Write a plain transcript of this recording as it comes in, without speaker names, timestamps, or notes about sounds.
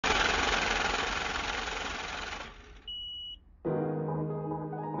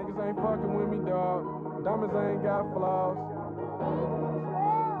ain't fucking with me, dog. Diamonds ain't got flaws.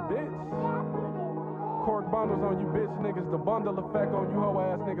 Bitch. Kork bundles on you bitch niggas. The bundle effect on you hoe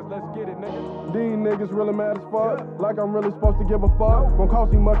ass niggas. Let's get it, niggas. These niggas really mad as fuck. Like I'm really supposed to give a fuck. Won't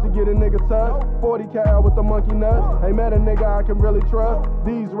cost me much to get a nigga touch. 40 cal with the monkey nuts. Ain't met a nigga I can really trust.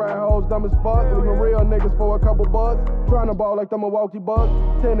 These rat hoes dumb as fuck. Leaving real niggas for a couple bucks. Trying to ball like the Milwaukee Bucks.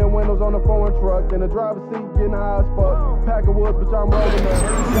 Tinted windows on the foreign truck. In the driver's seat getting high as fuck. Pack of woods, bitch, I'm rolling up.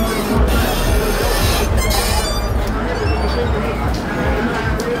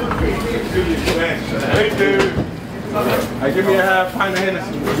 Hey, dude. Hey, give me a half pint of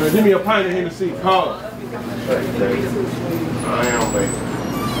Hennessy. Give me a pint of Hennessy. Call. I am waiting.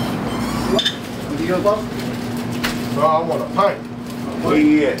 You gonna go? No, I want a pint. Where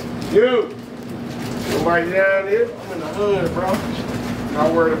you at? You. Somebody down here? I'm in the hood, bro.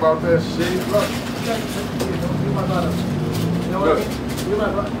 Not worried about that shit. Look.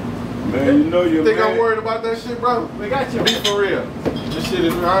 Man, you know you're think I'm worried about that shit, bro? We got you. Be for real. This shit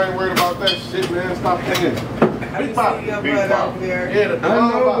is, I ain't worried about that shit, man. Stop thinking. Big pop. Big pop. Yeah, I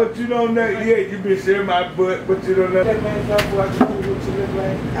know, but you don't know. Yeah, you been sharing my butt, but you don't know. That man,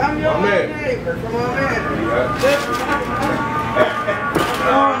 I'm your neighbor. Come on, man.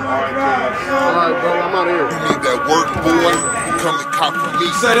 Oh my God. Alright, bro, I'm out of here. You need that work, boy. Come and cop for me.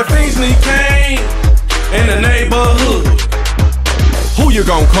 Say the fiends need cane in the neighborhood. Who you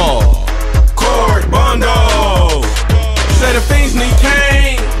gon' call? Kork Bundle. Say the fiends need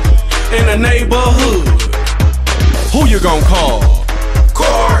cane in the neighborhood. Who you gon' call?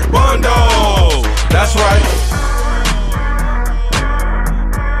 Kork Bundle. That's right.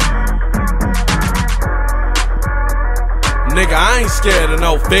 Nigga, I ain't scared of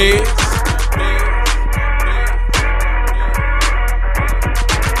no feds.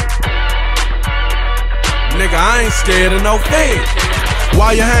 Nigga, I ain't scared of no feds.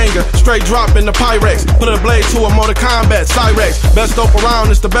 Why you hanger? Straight drop in the Pyrex. Put a blade to a motor combat, Cyrex. Best dope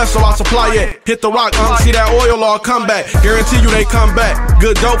around, it's the best, so I supply it. Hit the rock, see that oil all come back. Guarantee you they come back.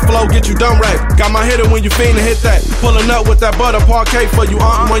 Good dope flow, get you done right. Got my hitter when you fiendin' hit that. Pulling up with that butter parquet for you,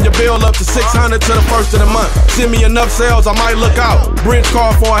 when your bill up to 600 to the first of the month. Send me enough sales, I might look out. Bridge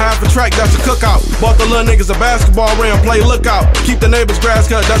car for a half a track, that's a cookout. Bought the little niggas a basketball rim, play lookout. Keep the neighbors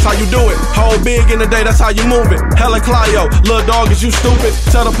grass cut, that's how you do it. Hold big in the day, that's how you move it. Hella Clio, little dog, is you stupid?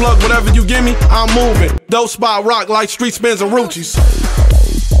 Tell the plug, whatever you give me, I'm moving. Dope spot rock like street spins and Ruchis.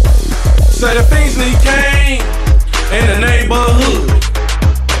 Say the fiends need cane in the neighborhood.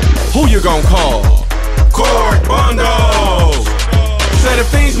 Who you gon' call? Kork Bundle. Say the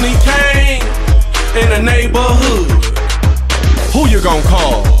fiends need cane in the neighborhood. Who you gon'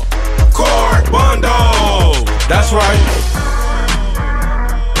 call? Kork Bundle. That's right.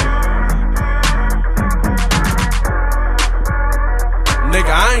 Nigga,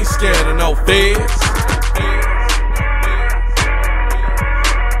 I ain't scared of no feds.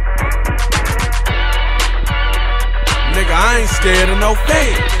 Nigga, I ain't scared of no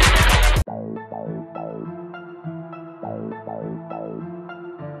feds.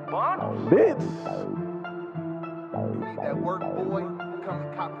 Bitch. You need that work, boy. Come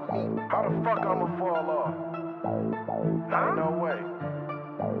and cop for me. How the fuck I'ma fall off? Ain't no way.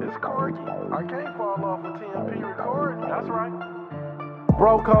 It's Korky. I can't fall off with TMP recording. That's right.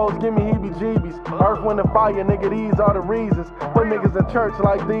 Bro codes give me heebie-jeebies. Earth, wind, and fire, nigga, these are the reasons. Put niggas in church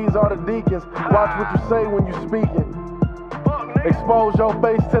like these are the deacons. Watch what you say when you speaking. Expose your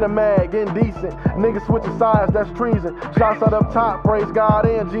face to the mag, indecent. Niggas switching sides, that's treason. Shots out up top, praise God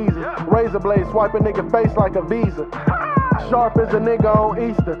and Jesus. Razor blade, swipe a nigga face like a visa. Sharp as a nigga on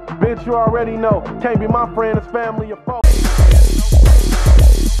Easter. Bitch, you already know. Can't be my friend, it's family or foe.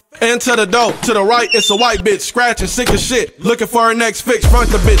 And to the dope, to the right, it's a white bitch, scratching, sick as shit. Looking for her next fix, front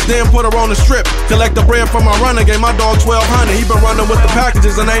the bitch, then put her on the strip. Collect the bread from my runner, gave my dog 1200. He been running with the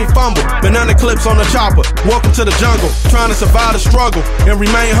packages and ain't fumble. Banana clips on the chopper, welcome to the jungle. Trying to survive the struggle and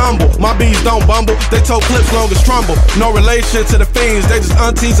remain humble. My bees don't bumble, they told clips long as trumble. No relation to the fiends, they just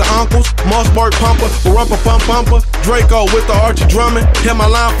aunties or uncles. Mossberg pumper, rumpa pump pumper. Draco with the Archie drumming. Hit my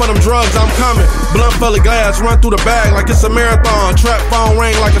line for them drugs, I'm coming. Blunt full of glass, run through the bag like it's a marathon. Trap phone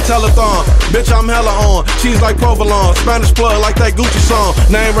ring like a telethon. Bitch, I'm hella on. Cheese like provolone. Spanish plug like that Gucci song.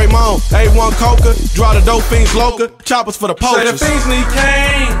 Name Raymond. A1 Coca. Draw the dope fiends loca. Choppers for the poachers. Say the fiends need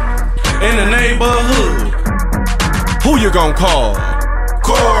cane in the neighborhood. Who you gon' call?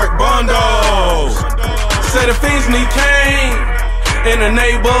 Kork Bundle. Say the fiends need cane in the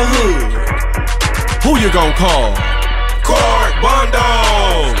neighborhood. Who you gon' call? Kork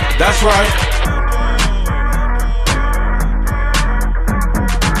Bundle. That's right.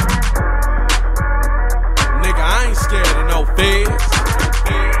 Scared of no feds.